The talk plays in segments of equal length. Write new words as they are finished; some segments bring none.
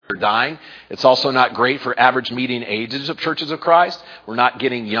are dying. It's also not great for average median ages of churches of Christ. We're not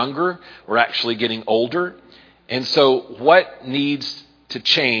getting younger. We're actually getting older. And so what needs to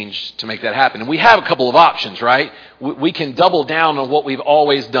change to make that happen? And we have a couple of options, right? We can double down on what we've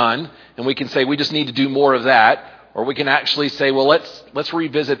always done, and we can say we just need to do more of that. Or we can actually say, well, let's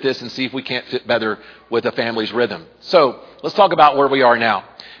revisit this and see if we can't fit better with a family's rhythm. So let's talk about where we are now.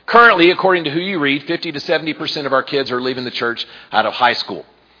 Currently, according to Who You Read, 50 to 70% of our kids are leaving the church out of high school.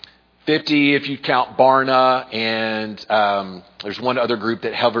 50 if you count Barna, and there's one other group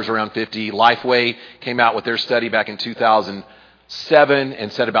that hovers around 50. Lifeway came out with their study back in 2007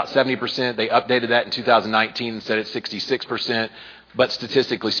 and said about 70%. They updated that in 2019 and said it's 66%. But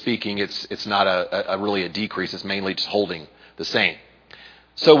statistically speaking, it's not really a decrease. It's mainly just holding the same.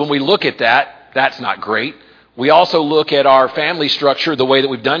 So when we look at that, that's not great. We also look at our family structure, the way that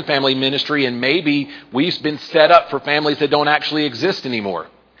we've done family ministry, and maybe we've been set up for families that don't actually exist anymore.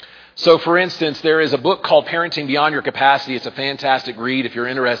 So for instance, there is a book called Parenting Beyond Your Capacity. It's a fantastic read if you're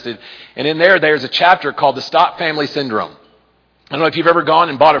interested. And in there's a chapter called The Stop Family Syndrome. I don't know if you've ever gone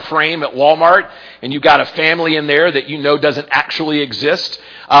and bought a frame at Walmart and you've got a family in there that you know doesn't actually exist.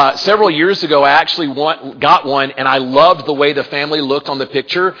 Several years ago, I actually got one, and I loved the way the family looked on the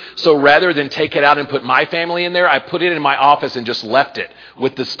picture. So rather than take it out and put my family in there, I put it in my office and just left it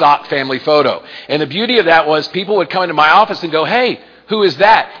with the stock family photo. And the beauty of that was people would come into my office and go, hey, who is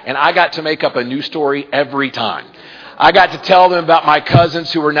that? And I got to make up a new story every time. I got to tell them about my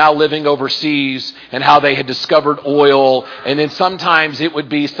cousins who were now living overseas and how they had discovered oil. And then sometimes it would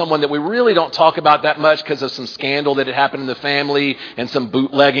be someone that we really don't talk about that much because of some scandal that had happened in the family and some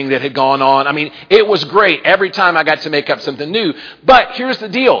bootlegging that had gone on. I mean, it was great. Every time I got to make up something new. But here's the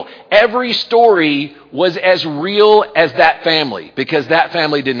deal. Every story was as real as that family because that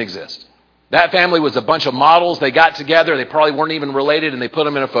family didn't exist. That family was a bunch of models. They got together. They probably weren't even related, and they put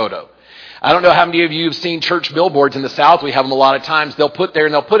them in a photo. I don't know how many of you have seen church billboards in the South. We have them a lot of times. They'll put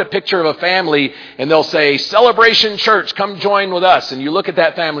a picture of a family and they'll say, Celebration Church, come join with us. And you look at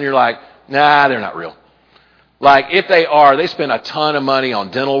that family and you're like, nah, they're not real. Like, if they are, they spend a ton of money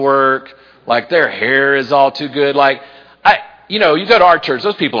on dental work. Like, their hair is all too good. Like, you go to our church,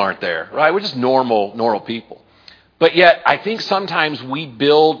 those people aren't there, right? We're just normal people. But yet, I think sometimes we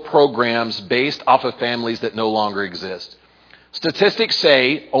build programs based off of families that no longer exist. Statistics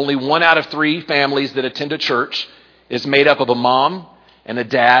say only 1 out of 3 families that attend a church is made up of a mom and a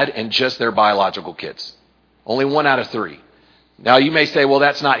dad and just their biological kids. Only 1 out of 3. Now you may say, well,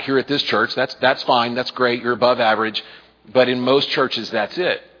 that's not here at this church. That's fine. That's great. You're above average. But in most churches, that's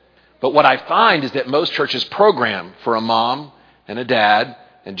it. But what I find is that most churches program for a mom and a dad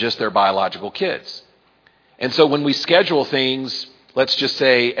and just their biological kids. And so when we schedule things, let's just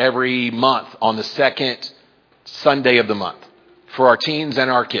say every month on the second Sunday of the month, for our teens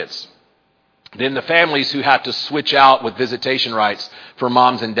and our kids. Then the families who have to switch out with visitation rights for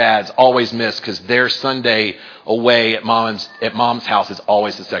moms and dads always miss because their Sunday away at mom's house is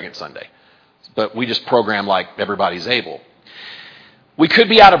always the second Sunday. But we just program like everybody's able. We could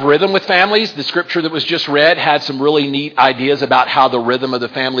be out of rhythm with families. The scripture that was just read had some really neat ideas about how the rhythm of the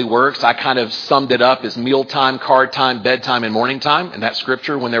family works. I kind of summed it up as mealtime, card time, bedtime, and morning time in that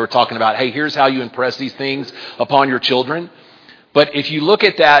scripture when they were talking about, hey, here's how you impress these things upon your children. But if you look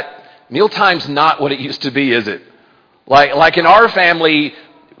at that, mealtime's not what it used to be, is it? Like in our family,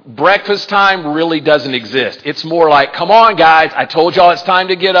 breakfast time really doesn't exist. It's more like, come on, guys, I told y'all it's time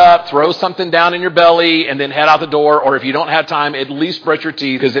to get up, throw something down in your belly, and then head out the door. Or if you don't have time, at least brush your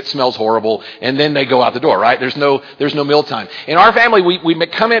teeth because it smells horrible, and then they go out the door, right? There's no mealtime. In our family, we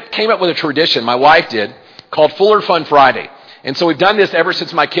came up with a tradition, my wife did, called Fuller Fun Friday. And so we've done this ever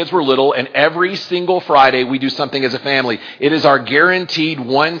since my kids were little, and every single Friday we do something as a family. It is our guaranteed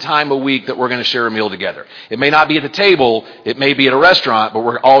one time a week that we're going to share a meal together. It may not be at the table, it may be at a restaurant, but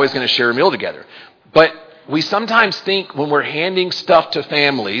we're always going to share a meal together. But we sometimes think when we're handing stuff to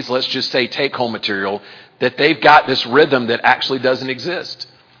families, let's just say take-home material, that they've got this rhythm that actually doesn't exist.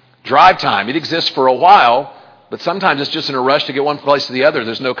 Drive time, it exists for a while, but sometimes it's just in a rush to get one place to the other.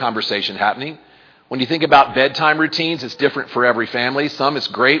 There's no conversation happening. When you think about bedtime routines, it's different for every family. Some it's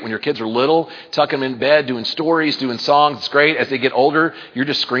great when your kids are little, tuck them in bed, doing stories, doing songs. It's great. As they get older, you're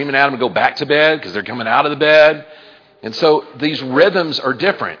just screaming at them to go back to bed because they're coming out of the bed. And so these rhythms are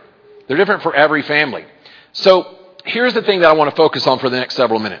different. They're different for every family. So here's the thing that I want to focus on for the next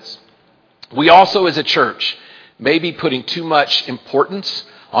several minutes. We also as a church may be putting too much importance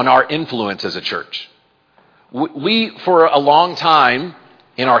on our influence as a church. We for a long time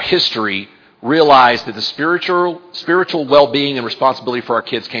in our history, realized that the spiritual well-being and responsibility for our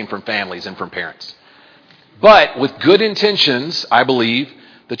kids came from families and from parents. But with good intentions, I believe,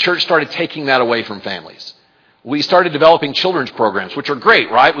 the church started taking that away from families. We started developing children's programs, which are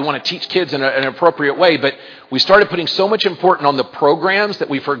great, right? We want to teach kids in an appropriate way, but we started putting so much importance on the programs that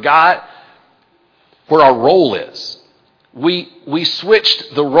we forgot where our role is. We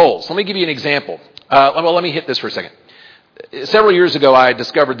switched the roles. Let me give you an example. Let me hit this for a second. Several years ago, I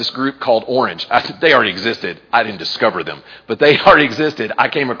discovered this group called Orange. They already existed. I didn't discover them, but they already existed. I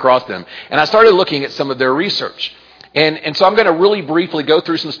came across them, and I started looking at some of their research. And so I'm going to really briefly go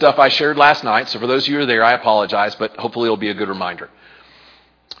through some stuff I shared last night. So for those of you who are there, I apologize, but hopefully it'll be a good reminder.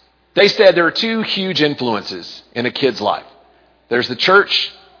 They said there are two huge influences in a kid's life. There's the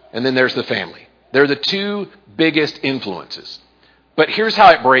church, and then there's the family. They're the two biggest influences. But here's how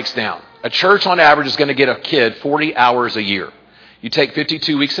it breaks down. A church on average is going to get a kid 40 hours a year. You take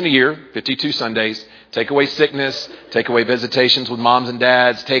 52 weeks in a year, 52 Sundays, take away sickness, take away visitations with moms and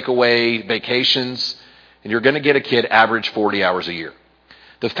dads, take away vacations, and you're going to get a kid average 40 hours a year.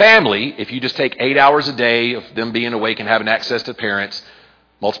 The family, if you just take 8 hours a day of them being awake and having access to parents,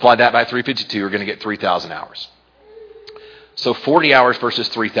 multiply that by 352, you're going to get 3,000 hours. So 40 hours versus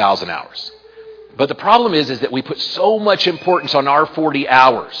 3,000 hours. But the problem is that we put so much importance on our 40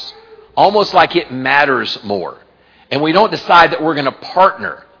 hours, almost like it matters more. And we don't decide that we're going to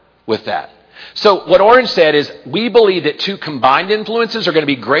partner with that. So what Orange said is, we believe that two combined influences are going to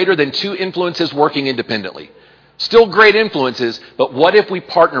be greater than two influences working independently. Still great influences, but what if we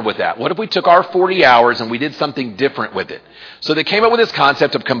partnered with that? What if we took our 40 hours and we did something different with it? So they came up with this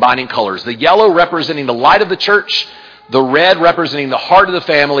concept of combining colors. The yellow representing the light of the church, the red representing the heart of the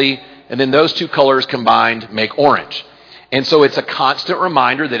family, and then those two colors combined make orange. And so it's a constant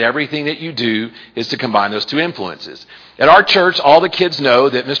reminder that everything that you do is to combine those two influences. At our church, all the kids know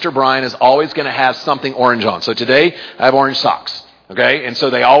that Mr. Brian is always going to have something orange on. So today, I have orange socks. Okay? And so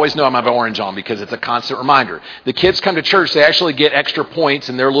they always know I'm going to have orange on because it's a constant reminder. The kids come to church, they actually get extra points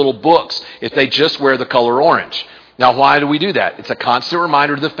in their little books if they just wear the color orange. Now, why do we do that? It's a constant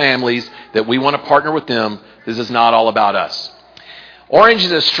reminder to the families that we want to partner with them. This is not all about us. Orange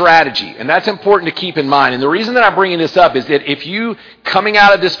is a strategy, and that's important to keep in mind. And the reason that I'm bringing this up is that if you, coming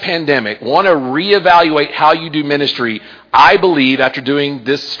out of this pandemic, want to reevaluate how you do ministry, I believe, after doing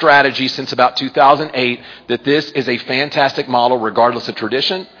this strategy since about 2008, that this is a fantastic model regardless of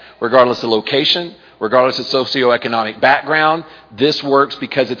tradition, regardless of location, regardless of socioeconomic background. This works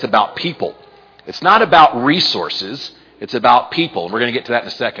because it's about people. It's not about resources, it's about people, and we're going to get to that in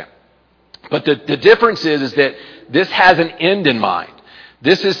a second. But the difference is that this has an end in mind.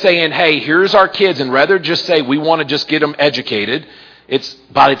 This is saying, hey, here's our kids, and rather just say we want to just get them educated, it's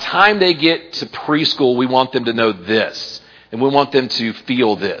by the time they get to preschool, we want them to know this, and we want them to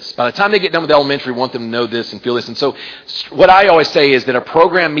feel this. By the time they get done with elementary, we want them to know this and feel this. And so what I always say is that a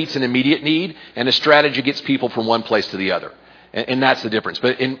program meets an immediate need, and a strategy gets people from one place to the other. And that's the difference.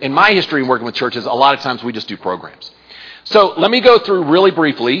 But in my history in working with churches, a lot of times we just do programs. So let me go through really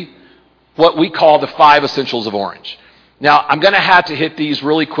briefly what we call the 5 essentials of Orange. Now, I'm going to have to hit these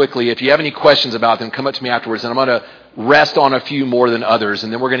really quickly. If you have any questions about them, come up to me afterwards, and I'm going to rest on a few more than others,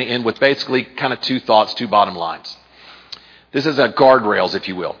 and then we're going to end with basically kind of 2 thoughts, 2 bottom lines. This is a guardrails, if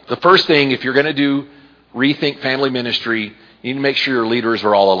you will. The first thing, if you're going to do Rethink Family Ministry, you need to make sure your leaders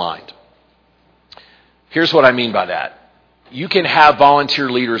are all aligned. Here's what I mean by that. You can have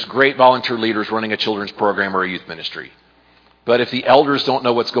volunteer leaders, great volunteer leaders running a children's program or a youth ministry. But if the elders don't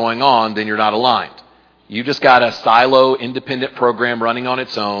know what's going on, then you're not aligned. You just got a silo, independent program running on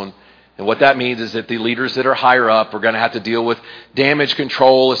its own. And what that means is that the leaders that are higher up are going to have to deal with damage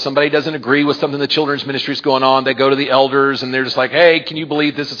control. If somebody doesn't agree with something the children's ministry is going on, they go to the elders and they're just like, hey, can you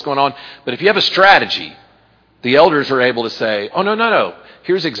believe this is going on? But if you have a strategy, the elders are able to say, oh, no.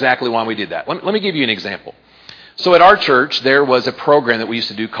 Here's exactly why we did that. Let me give you an example. So at our church, there was a program that we used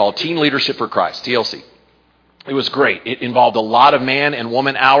to do called Teen Leadership for Christ, TLC. It was great. It involved a lot of man and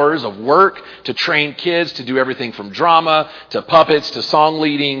woman hours of work to train kids to do everything from drama to puppets to song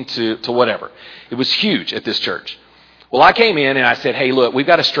leading to whatever. It was huge at this church. Well, I came in and I said, hey, look, we've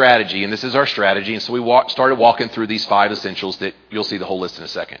got a strategy, and this is our strategy. And so we started walking through these 5 essentials that you'll see the whole list in a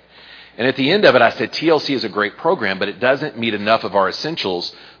second. And at the end of it, I said, TLC is a great program, but it doesn't meet enough of our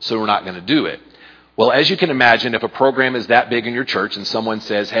essentials, so we're not going to do it. Well, as you can imagine, if a program is that big in your church and someone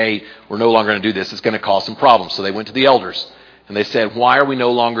says, hey, we're no longer going to do this, it's going to cause some problems. So they went to the elders and they said, why are we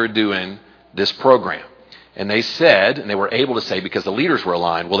no longer doing this program? And they said, and they were able to say, because the leaders were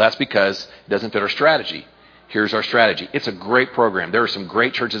aligned, well, that's because it doesn't fit our strategy. Here's our strategy. It's a great program. There are some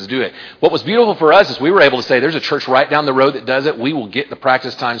great churches that do it. What was beautiful for us is we were able to say, there's a church right down the road that does it. We will get the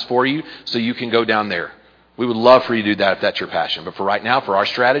practice times for you so you can go down there. We would love for you to do that if that's your passion. But for right now, for our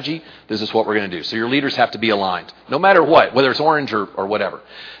strategy, this is what we're going to do. So your leaders have to be aligned, no matter what, whether it's orange or whatever.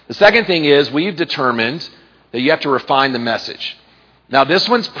 The second thing is we've determined that you have to refine the message. Now, this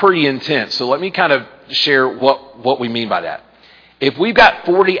one's pretty intense, so let me kind of share what we mean by that. If we've got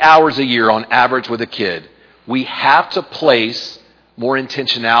 40 hours a year on average with a kid, we have to place more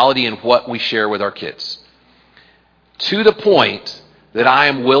intentionality in what we share with our kids. To the point that I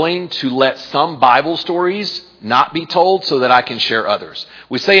am willing to let some Bible stories not be told so that I can share others.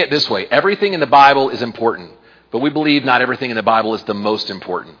 We say it this way: everything in the Bible is important, but we believe not everything in the Bible is the most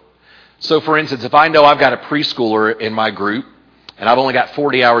important. So for instance, if I know I've got a preschooler in my group, and I've only got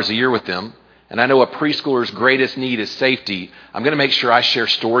 40 hours a year with them, and I know a preschooler's greatest need is safety, I'm going to make sure I share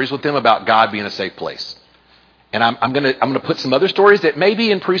stories with them about God being a safe place. And I'm going to put some other stories that may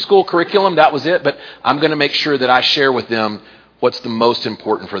be in preschool curriculum, that was it, but I'm going to make sure that I share with them what's the most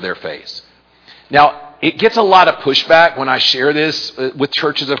important for their faith. Now, it gets a lot of pushback when I share this with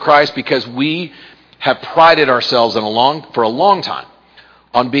Churches of Christ because we have prided ourselves for a long time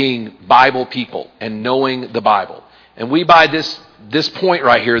on being Bible people and knowing the Bible. And we, by this point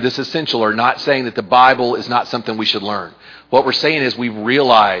right here, this essential, are not saying that the Bible is not something we should learn. What we're saying is we've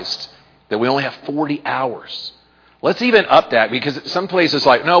realized that we only have 40 hours. Let's even up that, because some places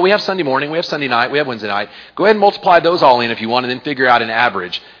like, no, we have Sunday morning, we have Sunday night, we have Wednesday night. Go ahead and multiply those all in if you want, and then figure out an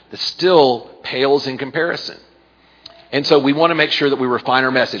average that still pales in comparison. And so we want to make sure that we refine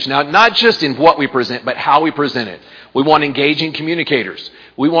our message. Now, not just in what we present, but how we present it. We want engaging communicators.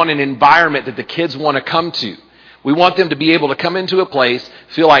 We want an environment that the kids want to come to. We want them to be able to come into a place,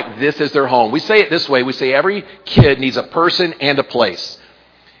 feel like this is their home. We say it this way. We say every kid needs a person and a place.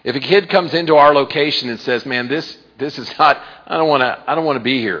 If a kid comes into our location and says, man, this is not, I don't want to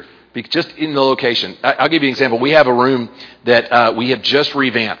be here. Just in the location. I'll give you an example. We have a room that we have just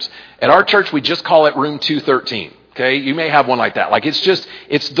revamped. At our church, we just call it room 213. Okay, you may have one like that. Like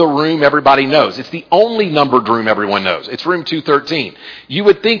it's the room everybody knows. It's the only numbered room everyone knows. It's room 213. You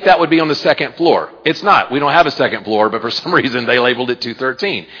would think that would be on the second floor. It's not. We don't have a second floor, but for some reason they labeled it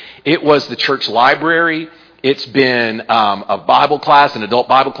 213. It was the church library. It's been a Bible class, an adult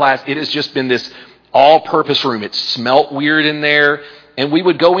Bible class. It has just been this all-purpose room. It smelt weird in there. And we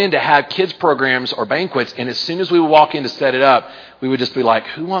would go in to have kids programs or banquets, and as soon as we would walk in to set it up, we would just be like,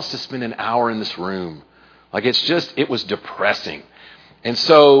 who wants to spend an hour in this room? Like it was depressing. And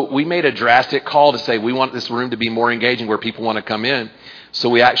so we made a drastic call to say we want this room to be more engaging where people want to come in. So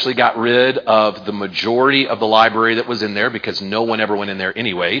we actually got rid of the majority of the library that was in there because no one ever went in there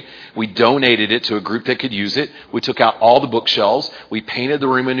anyway. We donated it to a group that could use it. We took out all the bookshelves. We painted the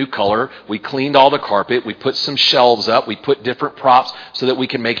room a new color. We cleaned all the carpet. We put some shelves up. We put different props so that we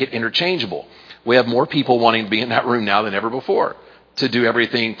can make it interchangeable. We have more people wanting to be in that room now than ever before, to do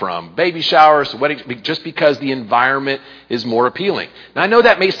everything from baby showers to weddings, just because the environment is more appealing. Now, I know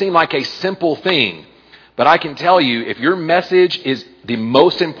that may seem like a simple thing, but I can tell you, if your message is the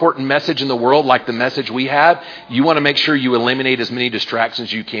most important message in the world, like the message we have, you want to make sure you eliminate as many distractions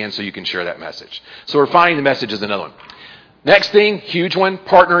as you can so you can share that message. So refining the message is another one. Next thing, huge one,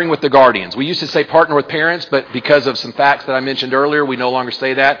 partnering with the guardians. We used to say partner with parents, but because of some facts that I mentioned earlier, we no longer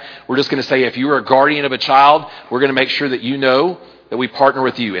say that. We're just going to say if you are a guardian of a child, we're going to make sure that you know that we partner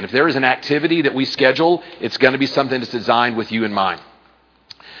with you. And if there is an activity that we schedule, it's going to be something that's designed with you in mind.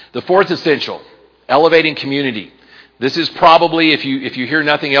 The fourth essential, elevating community. This is probably, if you hear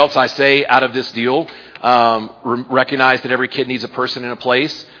nothing else I say out of this deal, recognize that every kid needs a person and a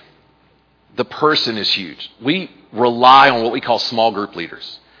place. The person is huge. We rely on what we call small group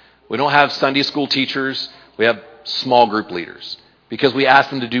leaders. We don't have Sunday school teachers. We have small group leaders because we ask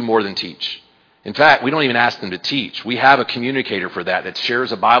them to do more than teach. In fact, we don't even ask them to teach. We have a communicator for that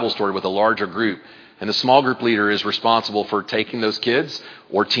shares a Bible story with a larger group. And the small group leader is responsible for taking those kids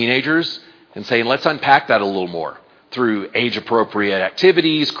or teenagers and saying, let's unpack that a little more through age-appropriate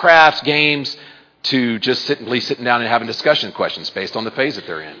activities, crafts, games, to just simply sitting down and having discussion questions based on the phase that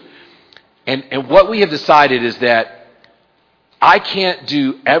they're in. And what we have decided is that I can't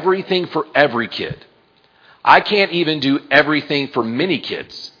do everything for every kid. I can't even do everything for many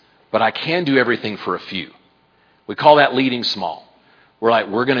kids, but I can do everything for a few. We call that leading small.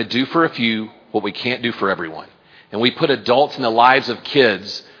 We're going to do for a few what we can't do for everyone. And we put adults in the lives of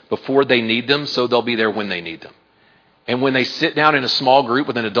kids before they need them so they'll be there when they need them. And when they sit down in a small group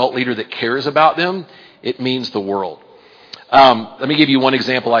with an adult leader that cares about them, it means the world. Let me give you one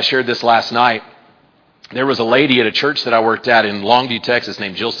example. I shared this last night. There was a lady at a church that I worked at in Longview, Texas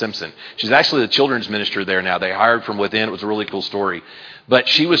named Jill Simpson. She's actually the children's minister there now. They hired from within. It was a really cool story. But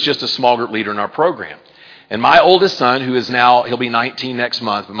she was just a small group leader in our program. And my oldest son, who is now, he'll be 19 next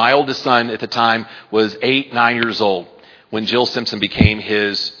month, but my oldest son at the time was 8, 9 years old when Jill Simpson became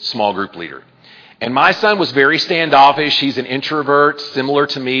his small group leader. And my son was very standoffish. He's an introvert, similar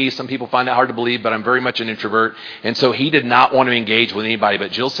to me. Some people find that hard to believe, but I'm very much an introvert. And so he did not want to engage with anybody.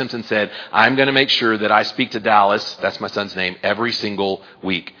 But Jill Simpson said, I'm going to make sure that I speak to Dallas, that's my son's name, every single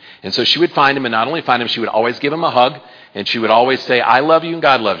week. And so she would find him, and not only find him, she would always give him a hug, and she would always say, I love you and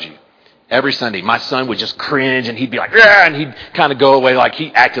God loves you. Every Sunday. My son would just cringe, and he'd be like, yeah, and he'd kind of go away like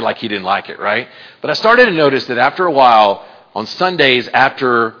he acted like he didn't like it, right? But I started to notice that after a while, on Sundays,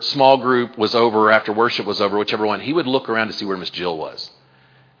 after small group was over, or after worship was over, whichever one, he would look around to see where Miss Jill was.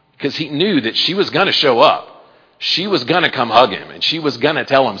 Because he knew that she was going to show up. She was going to come hug him, and she was going to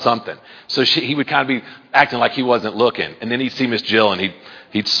tell him something. So he would kind of be acting like he wasn't looking. And then he'd see Miss Jill, and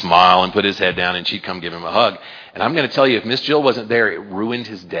he'd smile and put his head down, and she'd come give him a hug. And I'm going to tell you, if Miss Jill wasn't there, it ruined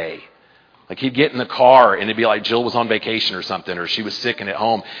his day. Like he'd get in the car, and it'd be like Jill was on vacation or something, or she was sick and at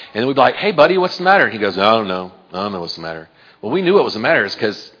home. And we'd be like, hey, buddy, what's the matter? And he goes, I don't know what's the matter. Well, we knew what was the matter is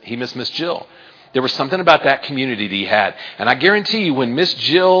because he missed Miss Jill. There was something about that community that he had. And I guarantee you, when Miss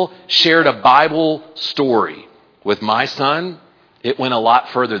Jill shared a Bible story with my son, it went a lot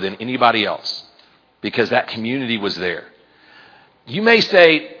further than anybody else because that community was there. You may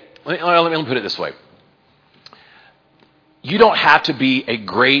say, let me put it this way. You don't have to be a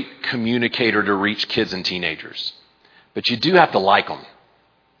great communicator to reach kids and teenagers, but you do have to like them.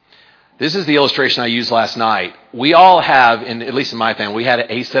 This is the illustration I used last night. We all have, at least in my family, we had an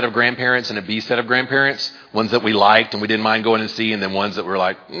A set of grandparents and a B set of grandparents, ones that we liked and we didn't mind going and see, and then ones that were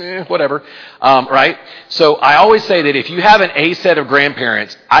like, whatever, right? So I always say that if you have an A set of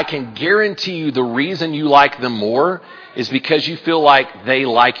grandparents, I can guarantee you the reason you like them more is because you feel like they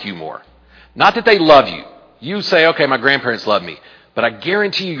like you more. Not that they love you. You say, okay, my grandparents love me. But I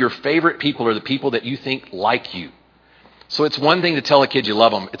guarantee you your favorite people are the people that you think like you. So it's one thing to tell a kid you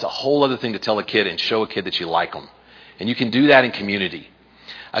love them. It's a whole other thing to tell a kid and show a kid that you like them. And you can do that in community.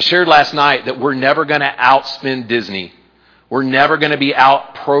 I shared last night that we're never going to outspend Disney. We're never going to be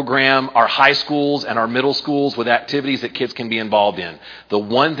out-program our high schools and our middle schools with activities that kids can be involved in. The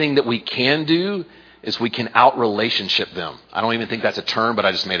one thing that we can do is we can out-relationship them. I don't even think that's a term, but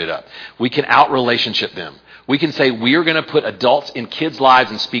I just made it up. We can out-relationship them. We can say we are going to put adults in kids' lives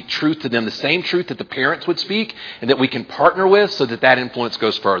and speak truth to them, the same truth that the parents would speak, and that we can partner with so that that influence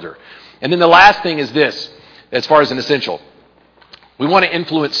goes further. And then the last thing is this, as far as an essential. We want to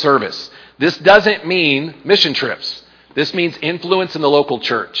influence service. This doesn't mean mission trips. This means influence in the local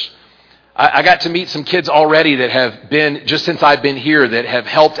church. I got to meet some kids already that have been, just since I've been here, that have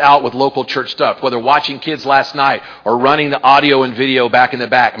helped out with local church stuff, whether watching kids last night or running the audio and video back in the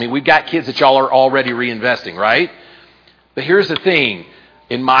back. I mean, we've got kids that y'all are already reinvesting, right? But here's the thing.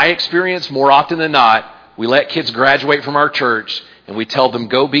 In my experience, more often than not, we let kids graduate from our church and we tell them,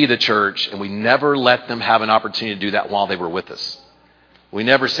 go be the church, and we never let them have an opportunity to do that while they were with us. We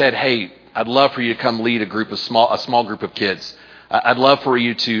never said, hey, I'd love for you to come lead a small group of kids. I'd love for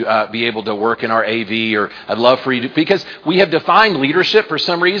you to be able to work in our AV, or I'd love for you to, because we have defined leadership for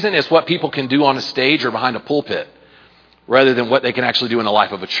some reason as what people can do on a stage or behind a pulpit, rather than what they can actually do in the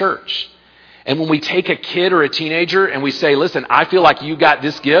life of a church. And when we take a kid or a teenager and we say, listen, I feel like you got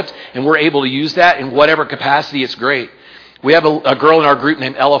this gift and we're able to use that in whatever capacity, it's great. We have a girl in our group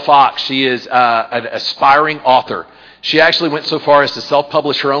named Ella Fox. She is an aspiring author. She actually went so far as to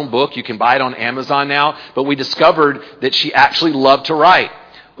self-publish her own book. You can buy it on Amazon now. But we discovered that she actually loved to write.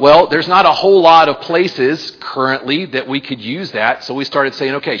 Well, there's not a whole lot of places currently that we could use that. So we started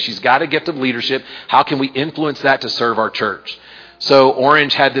saying, okay, she's got a gift of leadership. How can we influence that to serve our church? So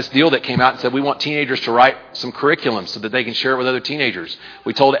Orange had this deal that came out and said, we want teenagers to write some curriculum so that they can share it with other teenagers.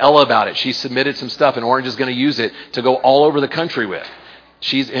 We told Ella about it. She submitted some stuff, and Orange is going to use it to go all over the country with.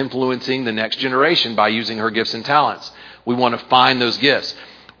 She's influencing the next generation by using her gifts and talents. We want to find those gifts.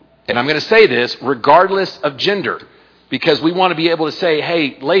 And I'm going to say this regardless of gender, because we want to be able to say,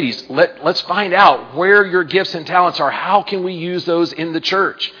 hey, ladies, let's find out where your gifts and talents are. How can we use those in the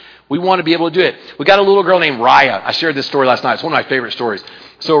church? We want to be able to do it. We got a little girl named Raya. I shared this story last night. It's one of my favorite stories.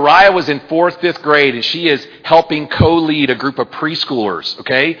 So Raya was in 4th, 5th grade, and she is helping co-lead a group of preschoolers,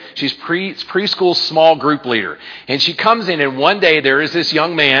 okay? She's preschool small group leader. And she comes in, and one day there is this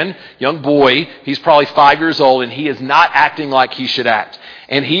young man, young boy, he's probably 5 years old, and he is not acting like he should act.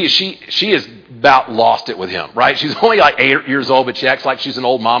 And she is about lost it with him, right? She's only like 8 years old, but she acts like she's an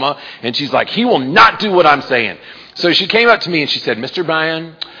old mama, and she's like, he will not do what I'm saying. So she came up to me and she said, Mr.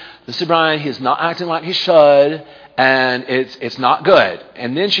 Brian, he's not acting like he should, and it's not good.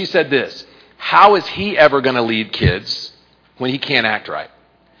 And then she said this, how is he ever going to lead kids when he can't act right?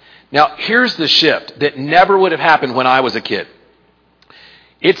 Now, here's the shift that never would have happened when I was a kid.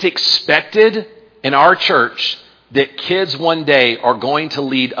 It's expected in our church that kids one day are going to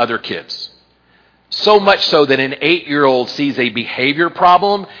lead other kids. So much so that an 8-year-old sees a behavior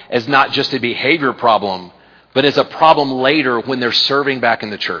problem as not just a behavior problem, but as a problem later when they're serving back in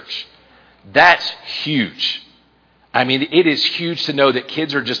the church. That's huge. I mean, it is huge to know that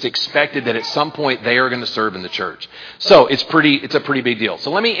kids are just expected that at some point they are going to serve in the church. So it's a pretty big deal.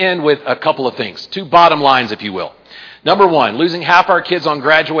 So let me end with a couple of things, 2 bottom lines, if you will. Number 1, losing half our kids on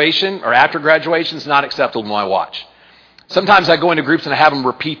graduation or after graduation is not acceptable to my watch. Sometimes I go into groups and I have them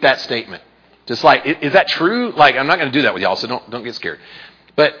repeat that statement. Just like, is that true? Like, I'm not going to do that with y'all, so don't get scared.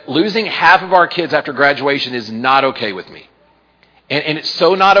 But losing half of our kids after graduation is not okay with me. And it's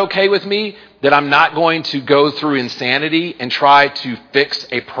so not okay with me that I'm not going to go through insanity and try to fix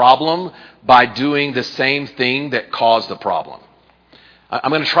a problem by doing the same thing that caused the problem. I'm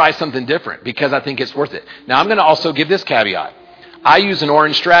going to try something different because I think it's worth it. Now, I'm going to also give this caveat. I use an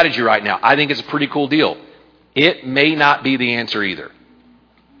orange strategy right now. I think it's a pretty cool deal. It may not be the answer either.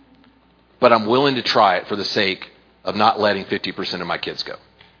 But I'm willing to try it for the sake of not letting 50% of my kids go.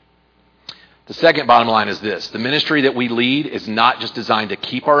 The second bottom line is this. The ministry that we lead is not just designed to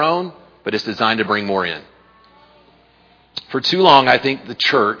keep our own, but it's designed to bring more in. For too long, I think the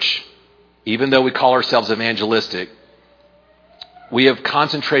church, even though we call ourselves evangelistic, we have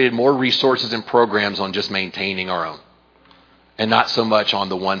concentrated more resources and programs on just maintaining our own and not so much on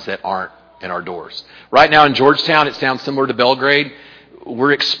the ones that aren't in our doors. Right now in Georgetown, it sounds similar to Belgrade.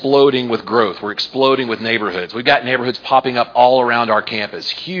 We're exploding with growth. We're exploding with neighborhoods. We've got neighborhoods popping up all around our campus,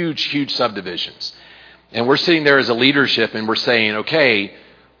 huge, huge subdivisions. And we're sitting there as a leadership and we're saying, okay,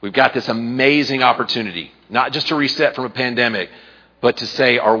 we've got this amazing opportunity, not just to reset from a pandemic, but to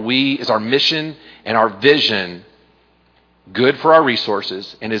say, is our mission and our vision good for our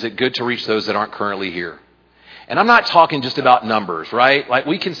resources? And is it good to reach those that aren't currently here? And I'm not talking just about numbers, right? Like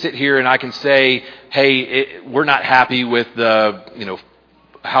we can sit here and I can say, hey, we're not happy with the,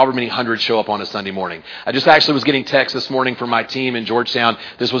 however many hundreds show up on a Sunday morning. I just actually was getting texts this morning from my team in Georgetown.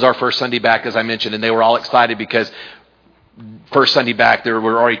 This was our first Sunday back, as I mentioned, and they were all excited because first Sunday back, there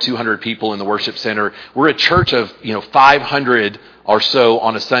were already 200 people in the worship center. We're a church of, 500 or so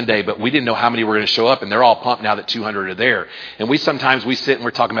on a Sunday, but we didn't know how many were going to show up, and they're all pumped now that 200 are there. And we sit and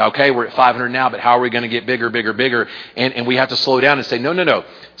we're talking about, okay, we're at 500 now, but how are we going to get bigger? And we have to slow down and say, no.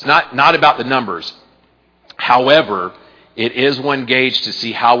 It's not about the numbers. However, it is one gauge to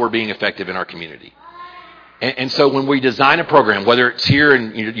see how we're being effective in our community. And so when we design a program, whether it's here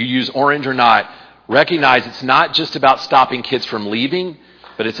and you use orange or not, recognize it's not just about stopping kids from leaving,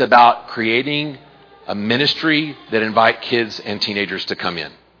 but it's about creating a ministry that invite kids and teenagers to come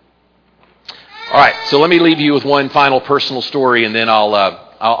in. All right, so let me leave you with one final personal story, and then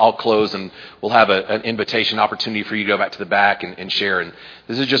I'll close, and we'll have an invitation opportunity for you to go back to the back and share. And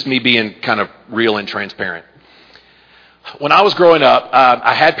this is just me being kind of real and transparent. When I was growing up,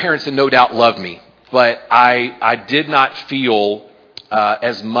 I had parents that no doubt loved me, but I did not feel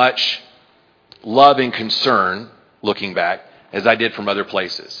as much love and concern, looking back, as I did from other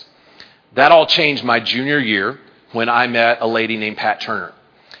places. That all changed my junior year when I met a lady named Pat Turner.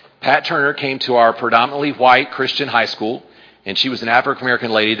 Pat Turner came to our predominantly white Christian high school, and she was an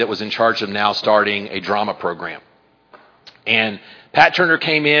African-American lady that was in charge of now starting a drama program. And Pat Turner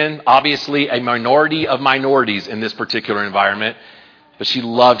came in, obviously a minority of minorities in this particular environment, but she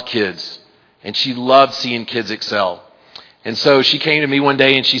loved kids, and she loved seeing kids excel. And so she came to me one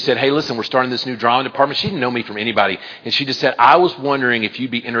day and she said, hey, listen, we're starting this new drama department. She didn't know me from anybody. And she just said, I was wondering if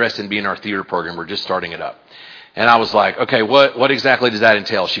you'd be interested in being in our theater program. We're just starting it up. And I was like, okay, what exactly does that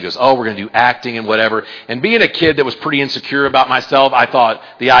entail? She goes, we're going to do acting and whatever. And being a kid that was pretty insecure about myself, I thought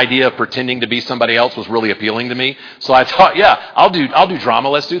the idea of pretending to be somebody else was really appealing to me. So I thought, yeah, I'll do drama.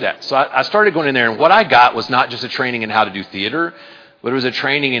 Let's do that. So I started going in there, and what I got was not just a training in how to do theater, but it was a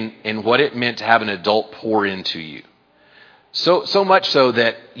training in what it meant to have an adult pour into you. So much so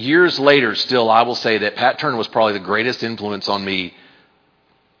that years later, still, I will say that Pat Turner was probably the greatest influence on me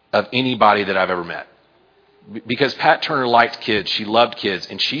of anybody that I've ever met. Because Pat Turner liked kids, she loved kids,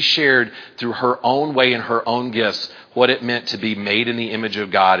 and she shared through her own way and her own gifts what it meant to be made in the image of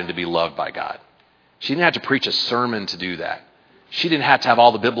God and to be loved by God. She didn't have to preach a sermon to do that. She didn't have to have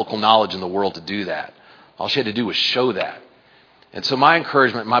all the biblical knowledge in the world to do that. All she had to do was show that. And so my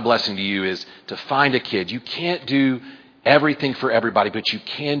encouragement, my blessing to you is to find a kid. You can't do everything for everybody, but you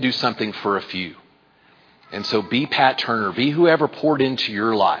can do something for a few. And so be Pat Turner. Be whoever poured into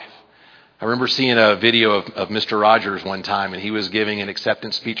your life. I remember seeing a video of Mr. Rogers one time, and he was giving an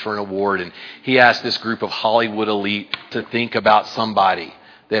acceptance speech for an award, and he asked this group of Hollywood elite to think about somebody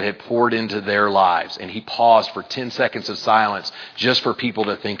that had poured into their lives. And he paused for 10 seconds of silence just for people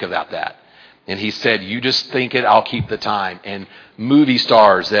to think about that. And he said, you just think it, I'll keep the time. And movie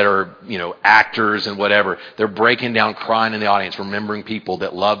stars that are, actors and whatever, they're breaking down, crying in the audience, remembering people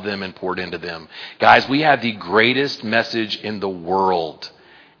that loved them and poured into them. Guys, we have the greatest message in the world,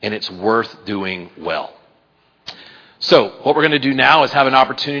 and it's worth doing well. So what we're going to do now is have an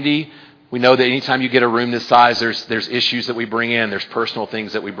opportunity. We know that anytime you get a room this size, there's issues that we bring in. There's personal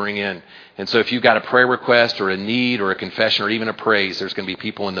things that we bring in. And so if you've got a prayer request or a need or a confession or even a praise, there's going to be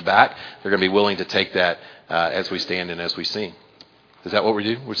people in the back. They're going to be willing to take that as we stand and as we sing. Is that what we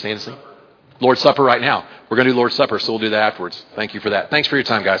do? We're standing and sing? Lord's Supper right now. We're going to do Lord's Supper, so we'll do that afterwards. Thank you for that. Thanks for your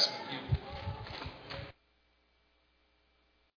time, guys.